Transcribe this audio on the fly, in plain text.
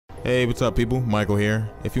Hey, what's up, people? Michael here.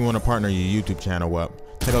 If you want to partner your YouTube channel up,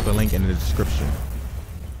 check out the link in the description.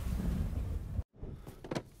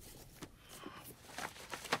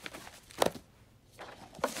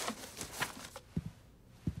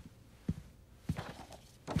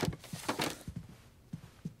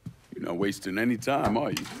 You're not wasting any time,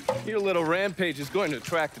 are you? Your little rampage is going to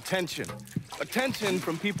attract attention. Attention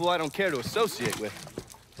from people I don't care to associate with.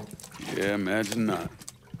 Yeah, imagine not.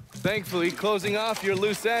 Thankfully, closing off your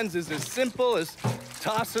loose ends is as simple as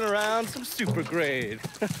tossing around some super grade.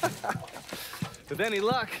 With any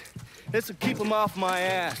luck, this will keep them off my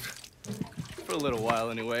ass. For a little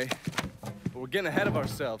while, anyway. But we're getting ahead of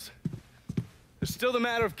ourselves. There's still the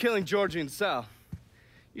matter of killing Georgie and Sal.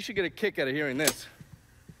 You should get a kick out of hearing this.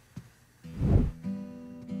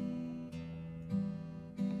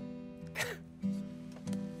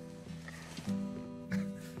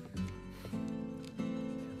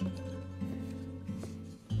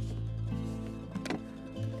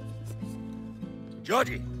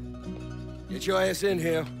 Georgie, get your ass in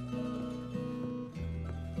here.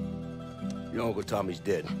 Your Uncle Tommy's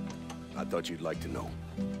dead. I thought you'd like to know.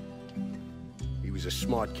 He was a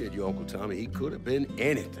smart kid, your Uncle Tommy. He could have been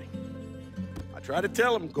anything. I tried to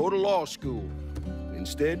tell him, go to law school.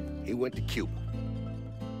 Instead, he went to Cuba.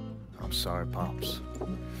 I'm sorry, Pops.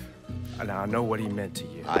 And I know what he meant to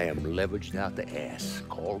you. I am leveraged out the ass,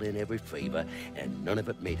 called in every favor, and none of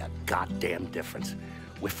it made a goddamn difference.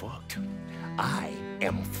 We're fucked. I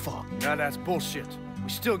am fucked. Now that's bullshit. We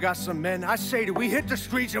still got some men. I say that we hit the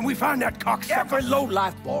streets and we find that cocksucker. Every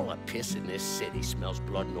low-life ball of piss in this city smells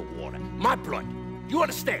blood in the water. My blood. You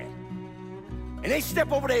understand? And they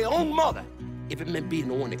step over their own mother. If it meant being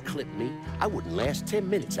the one that clipped me, I wouldn't last 10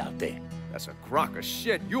 minutes out there. That's a crock of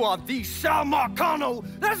shit. You are the Sal Marcano.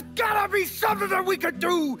 There's gotta be something that we could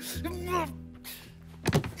do.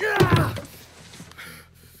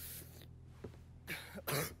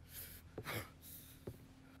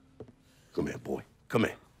 Come here, boy. Come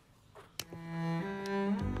here.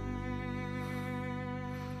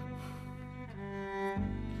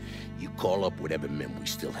 You call up whatever men we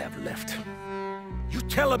still have left. You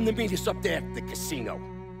tell them to meet us up there at the casino.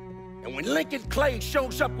 And when Lincoln Clay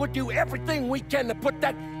shows up, we'll do everything we can to put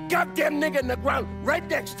that goddamn nigga in the ground right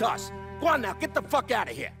next to us. Go on now, get the fuck out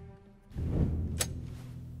of here.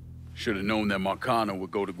 Should have known that Marcano would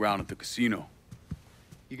go to ground at the casino.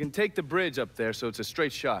 You can take the bridge up there, so it's a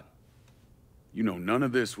straight shot. You know, none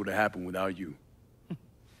of this would have happened without you.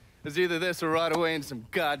 It's either this or right away in some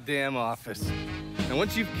goddamn office. And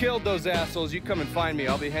once you've killed those assholes, you come and find me.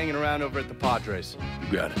 I'll be hanging around over at the Padres.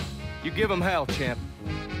 You got it. You give them hell, champ.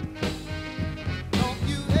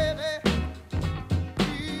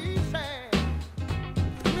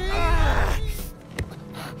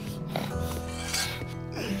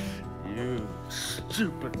 You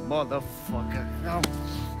stupid motherfucker.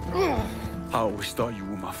 I always thought you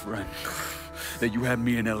were my friend. That you had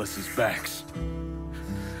me and Ellis's backs.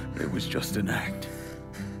 But it was just an act.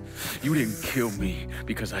 You didn't kill me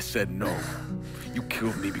because I said no. You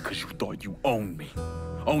killed me because you thought you owned me.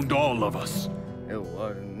 Owned all of us. It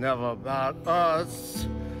was never about us. It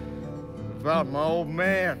was about my old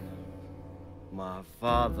man. My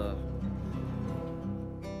father.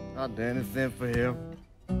 I'd do anything for him.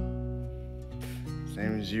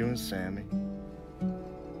 Same as you and Sammy.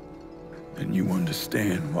 And you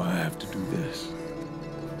understand why I have to do this.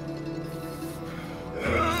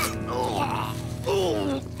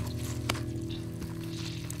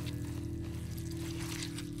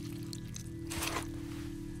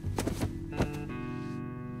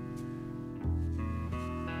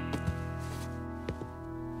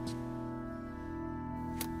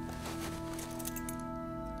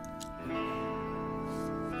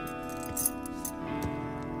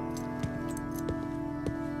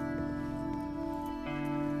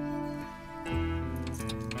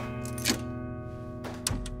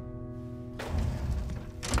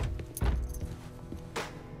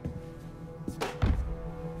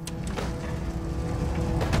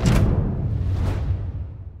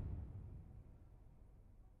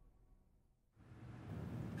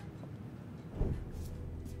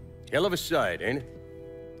 Hell of a sight, ain't it?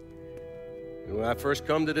 When I first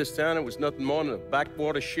come to this town, it was nothing more than a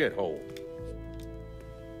backwater shithole.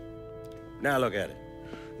 Now look at it.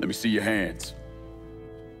 Let me see your hands.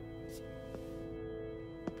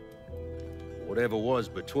 Whatever was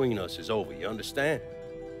between us is over, you understand?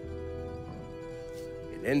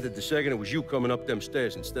 It ended the second it was you coming up them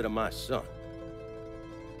stairs instead of my son.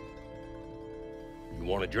 You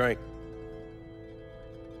want a drink?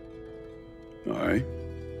 All right.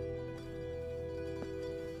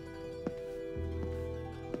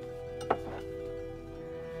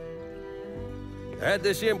 I had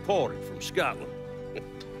this imported from Scotland.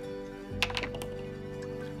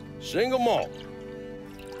 Single malt.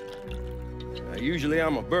 Now, usually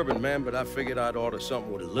I'm a bourbon man, but I figured I'd order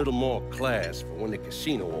something with a little more class for when the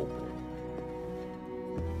casino opened.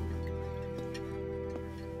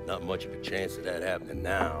 Not much of a chance of that happening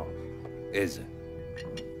now, is it?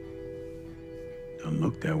 Don't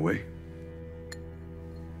look that way.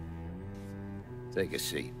 Take a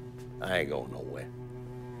seat. I ain't going nowhere.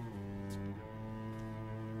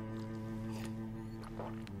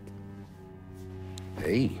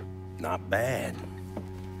 Hey, not bad.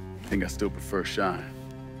 I think I still prefer Shine.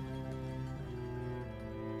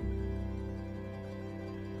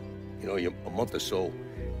 You know, a month or so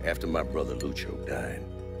after my brother Lucho died,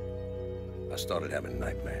 I started having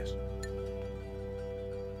nightmares.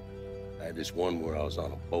 I had this one where I was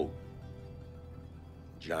on a boat.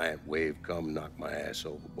 Giant wave come, knocked my ass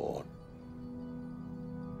overboard.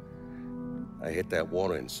 I hit that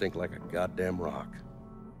water and sink like a goddamn rock.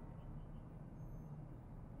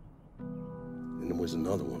 And there was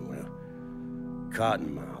another one where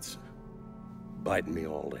cottonmouths biting me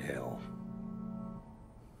all to hell.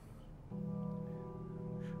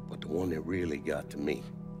 But the one that really got to me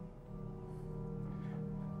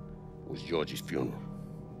was Georgie's funeral.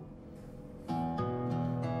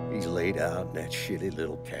 He's laid out in that shitty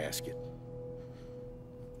little casket.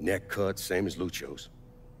 Neck cut, same as Lucho's.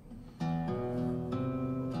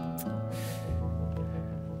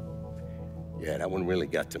 Yeah, that one really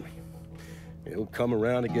got to me. It'll come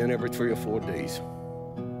around again every 3 or 4 days.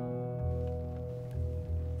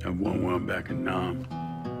 I have one where I'm back in Nam,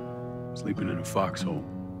 sleeping in a foxhole.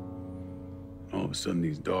 All of a sudden,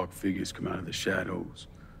 these dark figures come out of the shadows.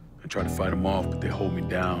 I try to fight them off, but they hold me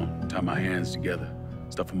down, tie my hands together,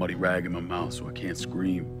 stuff a muddy rag in my mouth so I can't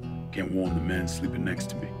scream, can't warn the men sleeping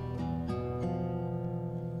next to me.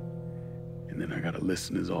 And then I gotta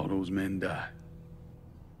listen as all those men die.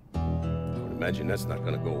 I would imagine that's not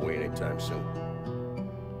gonna go away anytime soon.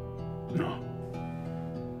 No.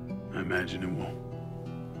 I imagine it won't.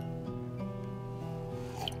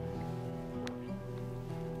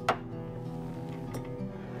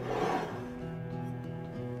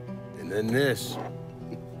 And then this.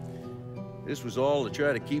 This was all to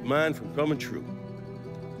try to keep mine from coming true.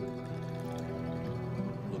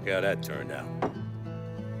 Look how that turned out.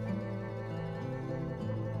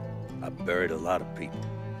 I buried a lot of people.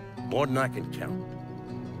 More than I can count.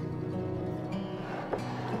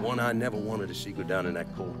 The one I never wanted to see go down in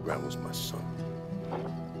that cold ground was my son.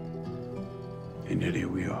 And yet here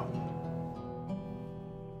we are.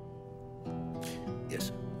 Yes,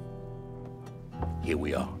 sir. Here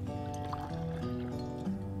we are.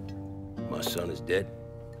 My son is dead,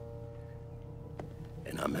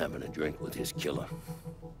 and I'm having a drink with his killer.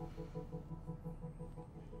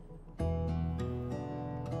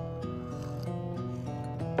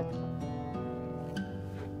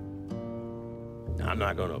 Now, I'm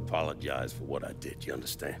not gonna apologize for what I did, you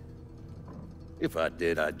understand? If I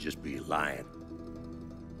did, I'd just be lying.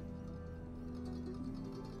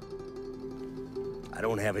 I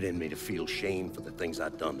don't have it in me to feel shame for the things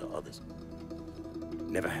I've done to others.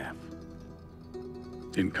 Never have.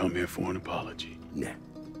 Didn't come here for an apology. Nah.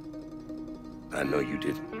 I know you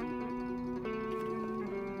did.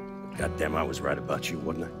 Goddamn, I was right about you,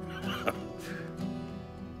 wasn't I?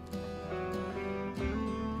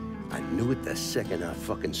 I knew it the second I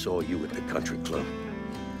fucking saw you at the country club.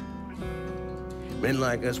 Men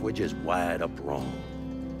like us, we're just wired up wrong.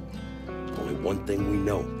 There's only one thing we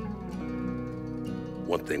know.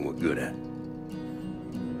 One thing we're good at.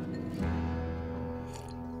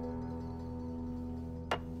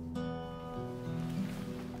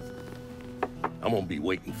 I'm gonna be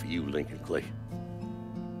waiting for you, Lincoln Clay.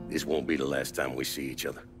 This won't be the last time we see each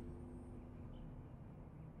other.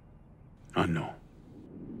 I know.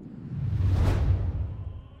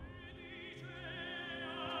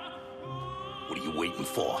 What are you waiting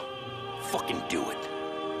for? Fucking do it.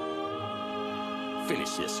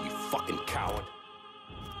 Finish this, you fucking coward.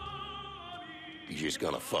 You're just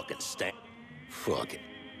gonna fucking stand. Fuck it.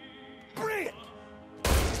 Bring it!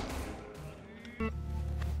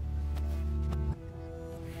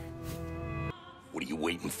 What are you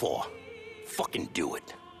waiting for? Fucking do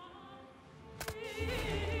it.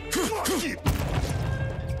 Fuck you!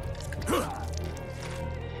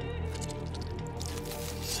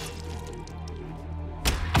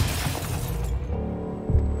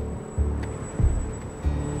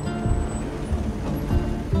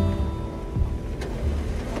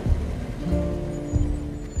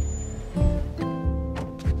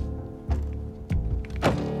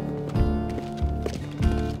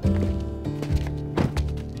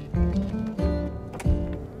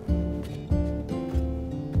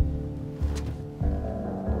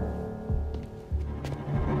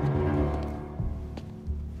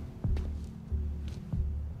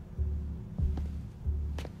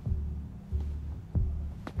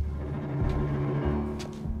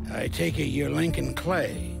 I take it you're Lincoln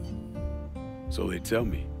Clay. So they tell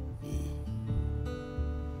me.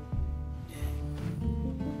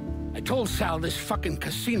 I told Sal this fucking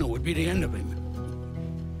casino would be the end of him.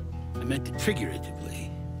 I meant it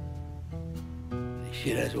figuratively. This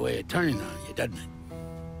shit has a way of turning on you, doesn't it?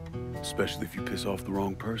 Especially if you piss off the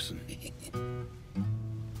wrong person.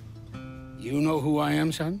 You know who I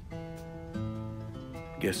am, son?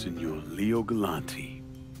 Guessing you're Leo Galante.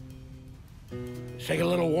 Let's take a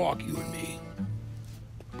little walk, you and me.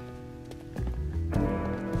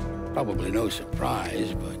 Probably no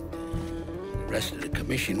surprise, but the rest of the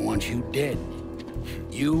commission wants you dead.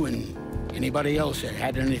 You and anybody else that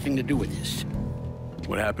had anything to do with this.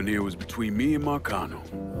 What happened here was between me and Marcano.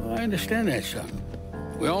 Oh, I understand that, son.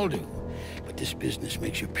 We all do. But this business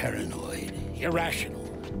makes you paranoid, irrational.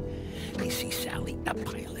 They see Sally, a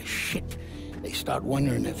pile of shit. They start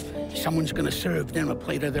wondering if someone's gonna serve them a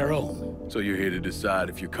plate of their own. So you're here to decide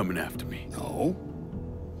if you're coming after me? No.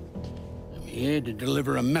 I'm here to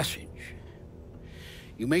deliver a message.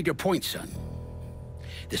 You made your point, son.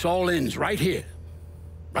 This all ends right here.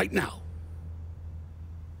 Right now.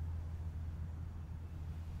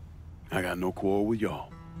 I got no quarrel with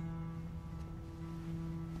y'all.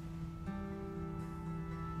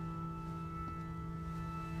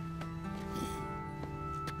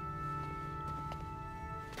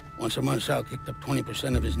 Once a month, Sal kicked up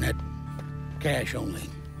 20% of his net. Cash only.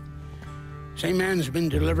 Same man's been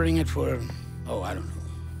delivering it for, oh, I don't know,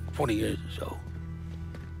 40 years or so.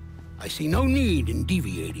 I see no need in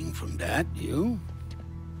deviating from that, you?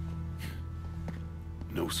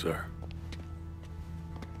 No, sir.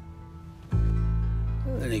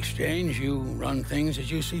 In exchange, you run things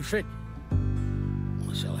as you see fit. Want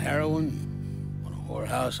to sell heroin? Want a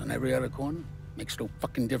whorehouse on every other corner? Makes no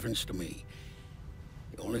fucking difference to me.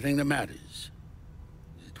 The only thing that matters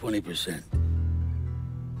is 20%.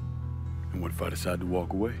 And what if I decide to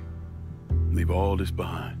walk away? Leave all this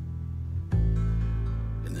behind?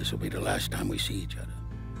 Then this will be the last time we see each other.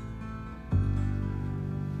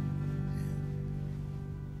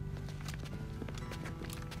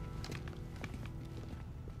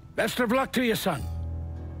 Best of luck to you, son.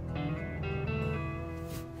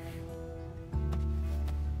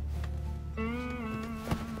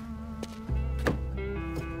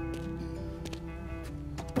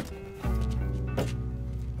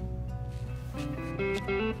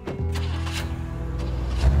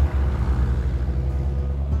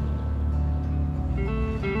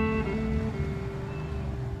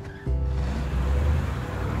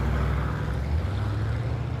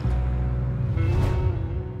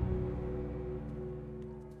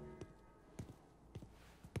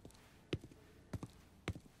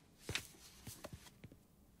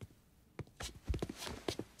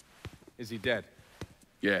 Is he dead?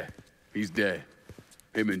 Yeah, he's dead.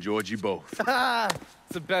 Him and Georgie both.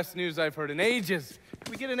 It's the best news I've heard in ages.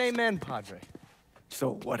 Can we get an amen, Padre?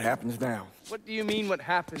 So what happens now? What do you mean what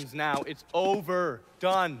happens now? It's over.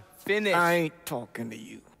 Done. Finished. I ain't talking to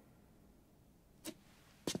you.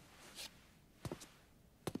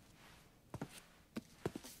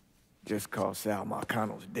 Just cause Sal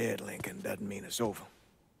Marcano's dead, Lincoln, doesn't mean it's over.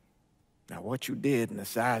 Now, what you did and the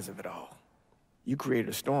size of it all, you created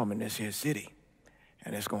a storm in this here city,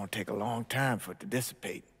 and it's gonna take a long time for it to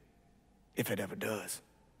dissipate, if it ever does.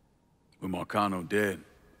 With Marcano dead,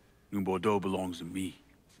 New Bordeaux belongs to me.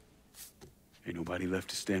 Ain't nobody left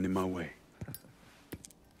to stand in my way.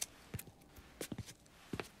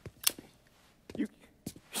 You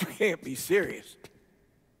can't be serious.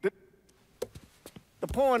 The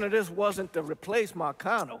point of this wasn't to replace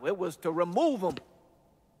Marcano, it was to remove him.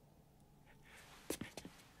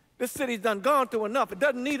 This city's done gone through enough. It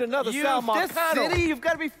doesn't need another Sal Marcano. This city? You've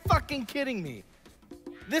got to be fucking kidding me.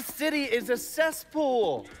 This city is a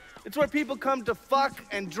cesspool. It's where people come to fuck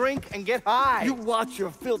and drink and get high. You watch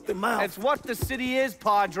your filthy mouth. It's what the city is,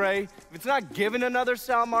 Padre. If it's not given another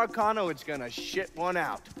Sal Marcano, it's gonna shit one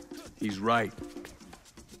out. He's right.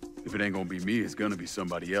 If it ain't gonna be me, it's gonna be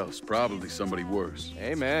somebody else. Probably somebody worse.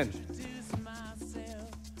 Amen.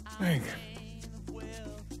 Lincoln.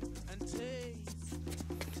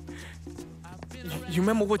 You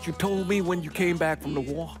remember what you told me when you came back from the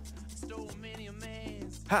war?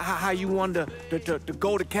 How you wanted to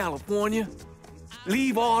go to California?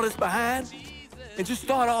 Leave all this behind? And just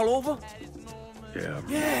start all over? Yeah.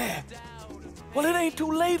 Yeah. Well, it ain't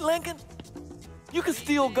too late, Lincoln. You can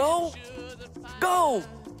still go. Go!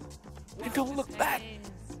 And don't look back.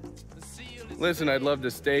 Listen, I'd love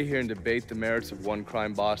to stay here and debate the merits of one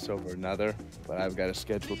crime boss over another, but I've got a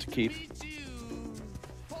schedule to keep.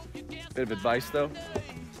 Bit of advice, though.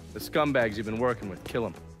 The scumbags you've been working with, kill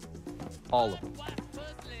them. All of them.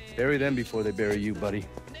 Bury them before they bury you, buddy.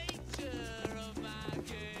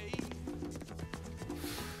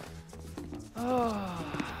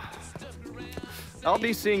 I'll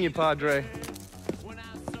be seeing you, Padre.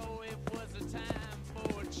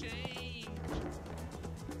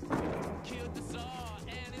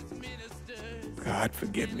 God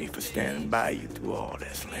forgive me for standing by you through all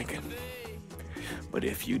this, Lincoln. But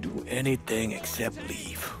if you do anything except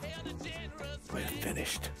leave, we're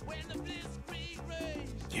finished.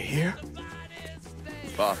 You hear?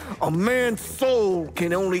 Bob. A man's soul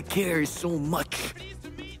can only carry so much.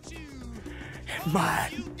 And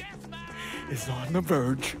mine is on the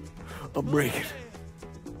verge of breaking.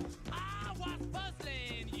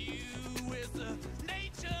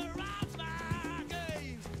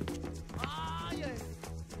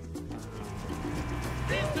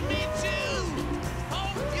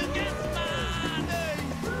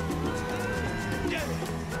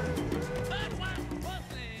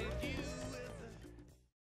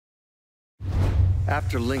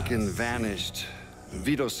 After Lincoln vanished,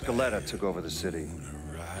 Vito Scaletta took over the city.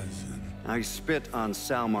 Now he spit on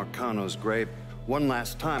Sal Marcano's grave one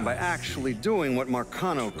last time by actually doing what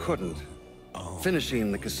Marcano couldn't,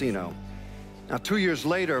 finishing the casino. Now 2 years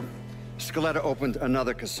later, Scaletta opened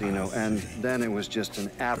another casino, and then it was just an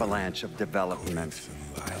avalanche of development.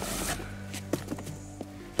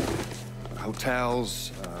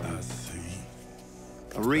 Hotels,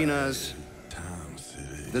 arenas,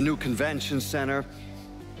 the new convention center.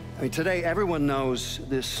 I mean, today everyone knows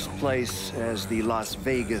this place as the Las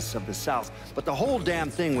Vegas of the South, but the whole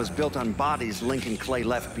damn thing was built on bodies Lincoln Clay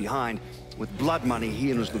left behind, with blood money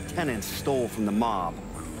he and his lieutenants stole from the mob.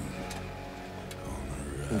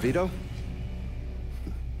 And Vito?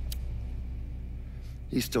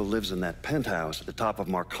 He still lives in that penthouse at the top of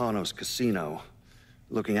Marcano's casino,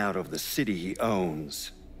 looking out over the city he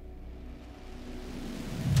owns.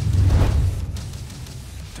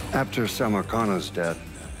 After Sal Marcano's death,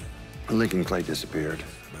 Lincoln Clay disappeared.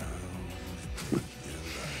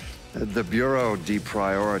 The Bureau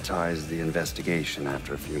deprioritized the investigation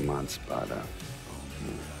after a few months, but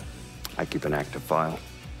I keep an active file.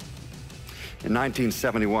 In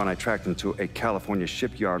 1971, I tracked him to a California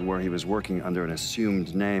shipyard where he was working under an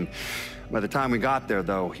assumed name. By the time we got there,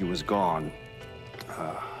 though, he was gone.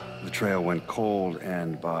 The trail went cold,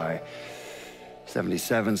 and by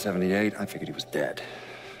 77, 78, I figured he was dead.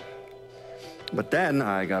 But then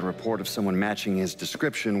I got a report of someone matching his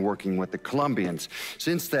description working with the Colombians.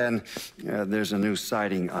 Since then, there's a new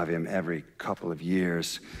sighting of him every couple of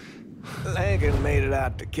years. Lincoln made it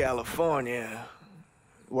out to California.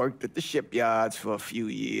 Worked at the shipyards for a few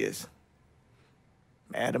years.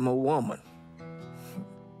 Met him a woman.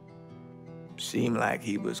 Seemed like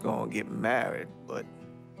he was gonna get married, but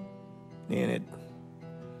then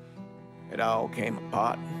it all came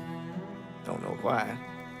apart. Don't know why.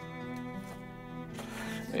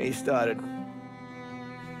 And he started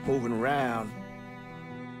moving around.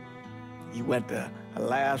 He went to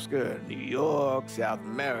Alaska, New York, South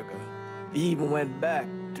America. He even went back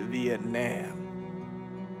to Vietnam.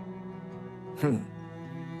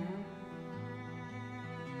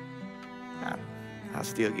 I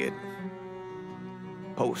still get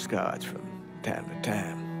postcards from time to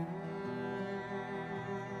time.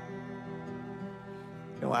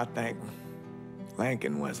 You know, I think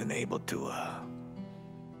Lincoln wasn't able to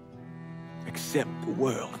accept the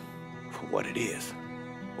world for what it is,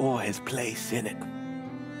 or his place in it.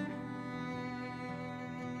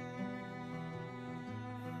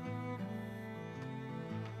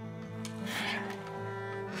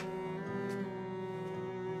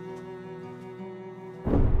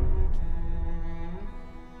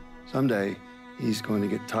 Someday, he's going to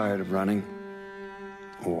get tired of running,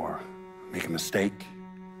 or make a mistake,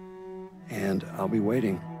 and I'll be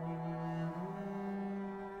waiting.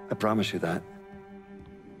 I promise you that.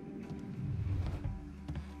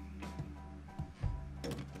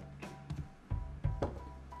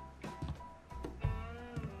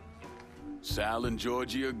 Sal and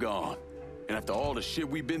Georgie are gone. And after all the shit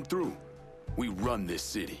we've been through, we run this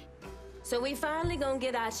city. So we finally gonna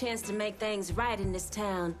get our chance to make things right in this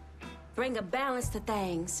town. Bring a balance to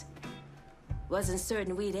things. Wasn't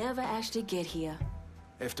certain we'd ever actually get here.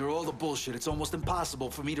 After all the bullshit, it's almost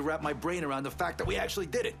impossible for me to wrap my brain around the fact that we actually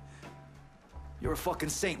did it. You're a fucking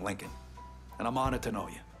saint, Lincoln. And I'm honored to know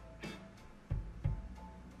you.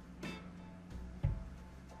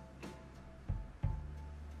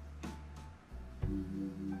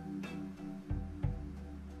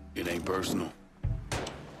 It ain't personal.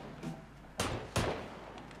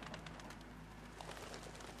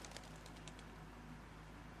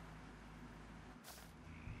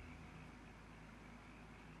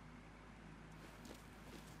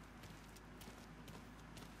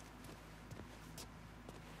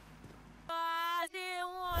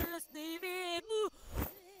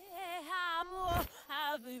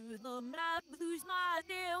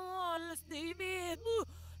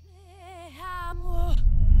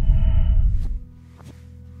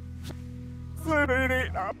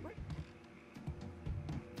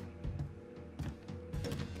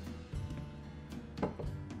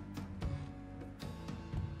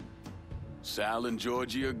 Sal and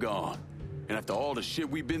Georgie are gone. And after all the shit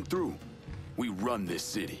we've been through, we run this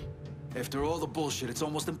city. After all the bullshit, it's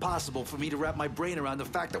almost impossible for me to wrap my brain around the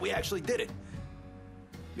fact that we actually did it.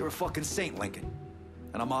 You're a fucking saint, Lincoln.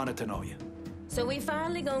 And I'm honored to know you. So we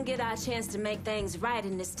finally gonna get our chance to make things right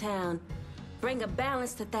in this town. Bring a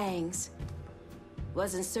balance to things.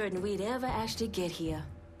 Wasn't certain we'd ever actually get here.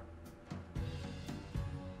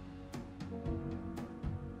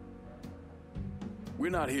 We're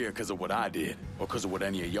not here because of what I did, or because of what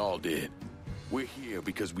any of y'all did. We're here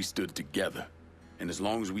because we stood together. And as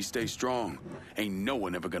long as we stay strong, ain't no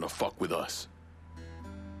one ever gonna fuck with us.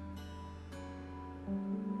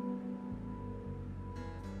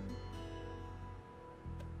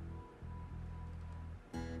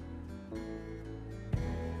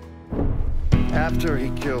 After he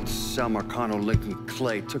killed Selma, Colonel Lincoln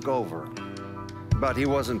Clay took over. But he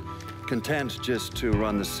wasn't content just to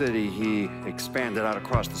run the city. He expanded out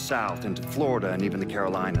across the South into Florida and even the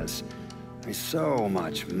Carolinas. There's so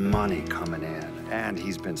much money coming in, and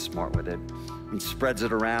he's been smart with it. He spreads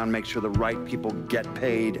it around, makes sure the right people get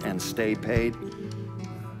paid and stay paid.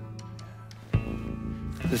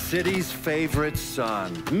 The city's favorite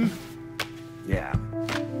son, Yeah.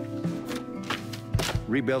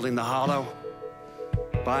 Rebuilding the Hollow,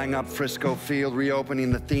 buying up Frisco Field,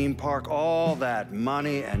 reopening the theme park, all that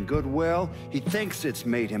money and goodwill. He thinks it's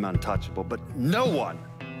made him untouchable, but no one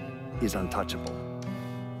is untouchable.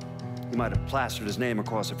 He might have plastered his name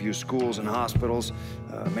across a few schools and hospitals,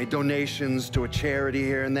 made donations to a charity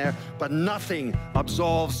here and there, but nothing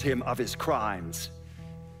absolves him of his crimes.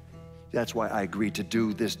 That's why I agreed to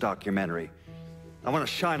do this documentary. I want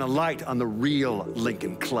to shine a light on the real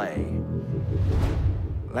Lincoln Clay.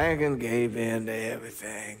 Lincoln gave in to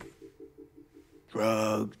everything.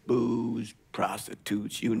 Drugs, booze,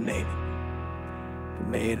 prostitutes, you name it. If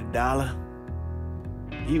he made $1,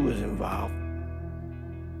 he was involved.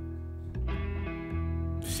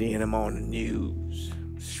 Seeing him on the news,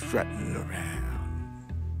 strutting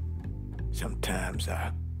around. Sometimes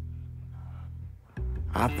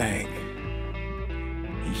I think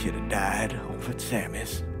he should have died over at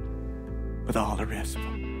Sammy's with all the rest of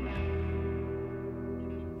them.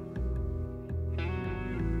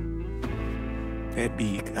 There'd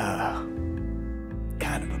be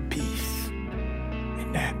kind of a peace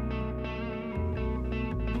in that.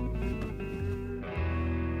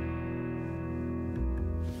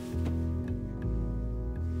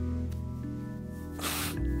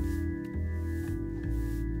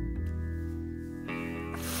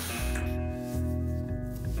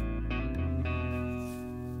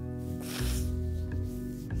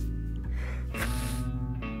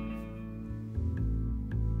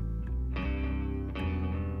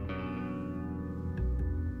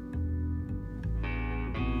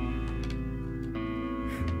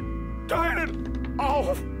 Turn it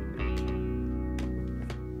off!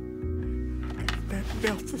 There's nothing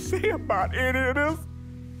else to say about any of this.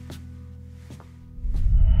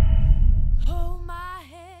 Hold my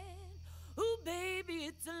hand, ooh baby,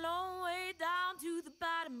 it's a long way down to the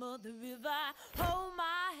bottom of the river. Hold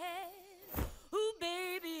my hand, ooh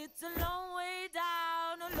baby, it's a long way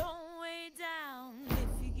down, a long way down.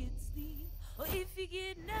 If you get sleep or if you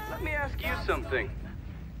get nervous. Let me ask you something.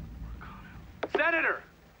 Senator!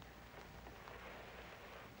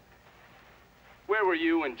 Where were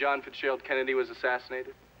you when John Fitzgerald Kennedy was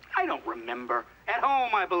assassinated? I don't remember. At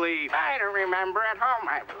home, I believe. I don't remember. At home,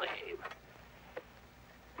 I believe.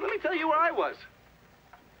 Let me tell you where I was.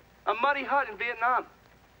 A muddy hut in Vietnam.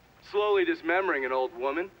 Slowly dismembering an old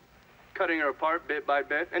woman, cutting her apart bit by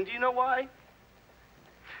bit. And do you know why?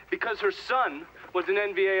 Because her son was an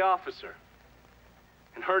NVA officer.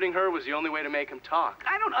 And hurting her was the only way to make him talk.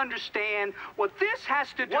 I don't understand what this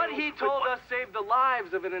has to do. What he told us saved the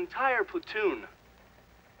lives of an entire platoon.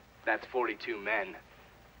 That's 42 men.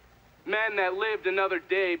 Men that lived another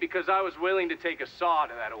day because I was willing to take a saw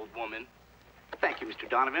to that old woman. Thank you, Mr.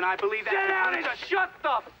 Donovan. I believe that. Sit down and just shut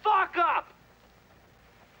the fuck up!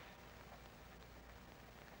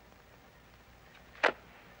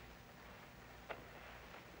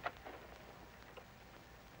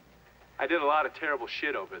 I did a lot of terrible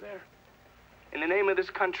shit over there. In the name of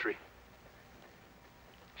this country.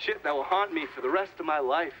 Shit that will haunt me for the rest of my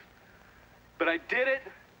life. But I did it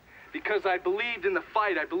because I believed in the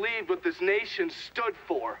fight. I believed what this nation stood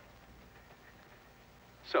for.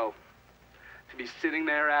 So, to be sitting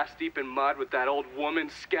there ass-deep in mud with that old woman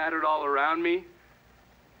scattered all around me,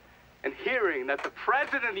 and hearing that the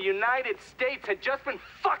President of the United States had just been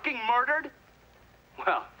fucking murdered?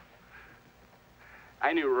 Well,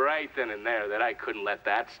 I knew right then and there that I couldn't let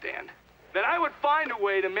that stand. That I would find a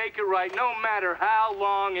way to make it right no matter how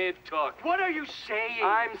long it took. What are you saying?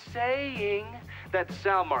 I'm saying that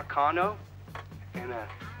Sal Marcano and a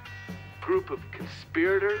group of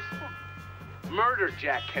conspirators murdered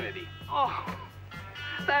Jack Kennedy. Oh,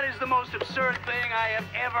 that is the most absurd thing I have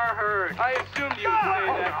ever heard. I assumed you would say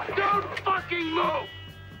that. Don't fucking move!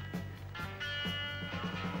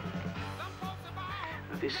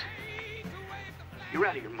 This... You're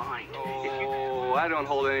out of your mind. Oh, I don't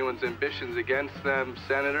hold anyone's ambitions against them,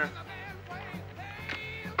 Senator.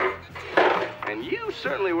 And you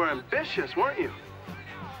certainly were ambitious, weren't you?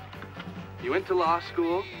 You went to law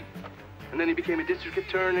school, and then you became a district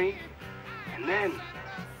attorney, and then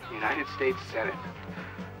United States Senate.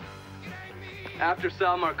 After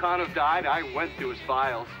Sal Marcano died, I went through his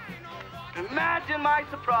files. Imagine my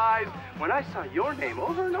surprise when I saw your name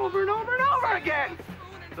over and over and over and over again.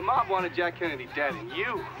 The mob wanted Jack Kennedy dead, and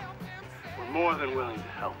you were more than willing to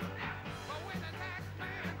help.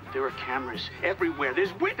 There are cameras everywhere.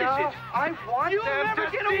 There's witnesses. No, I want You'll them never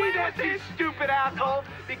to get see away this, with you this. stupid asshole,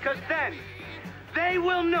 because then they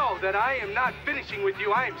will know that I am not finishing with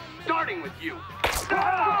you. I am starting with you.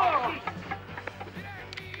 Oh!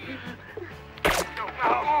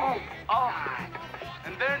 Oh!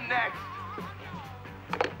 And they're next.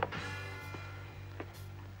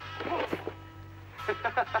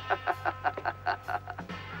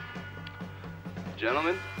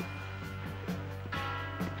 Gentlemen,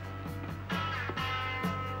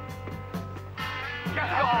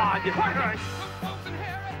 God!